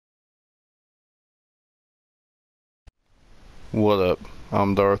What up?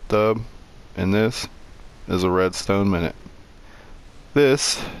 I'm Darth Dub, and this is a Redstone Minute.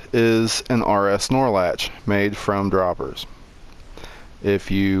 This is an RS NOR latch made from droppers.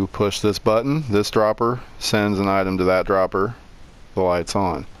 If you push this button, this dropper sends an item to that dropper, the light's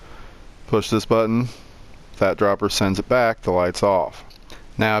on. Push this button, that dropper sends it back, the light's off.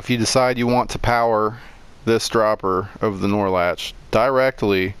 Now if you decide you want to power this dropper of the NOR latch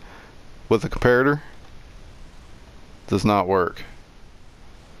directly with a comparator, does not work.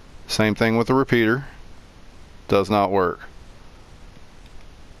 Same thing with the repeater, does not work.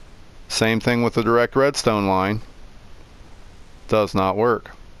 Same thing with the direct redstone line, does not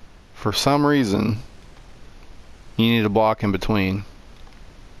work. For some reason, you need a block in between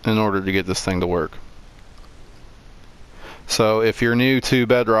in order to get this thing to work. So if you're new to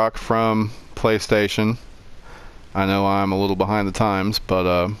Bedrock from PlayStation, I know I'm a little behind the times,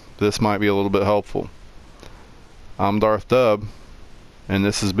 but this might be a little bit helpful. I'm Darth Dub, and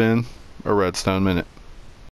this has been a Redstone Minute.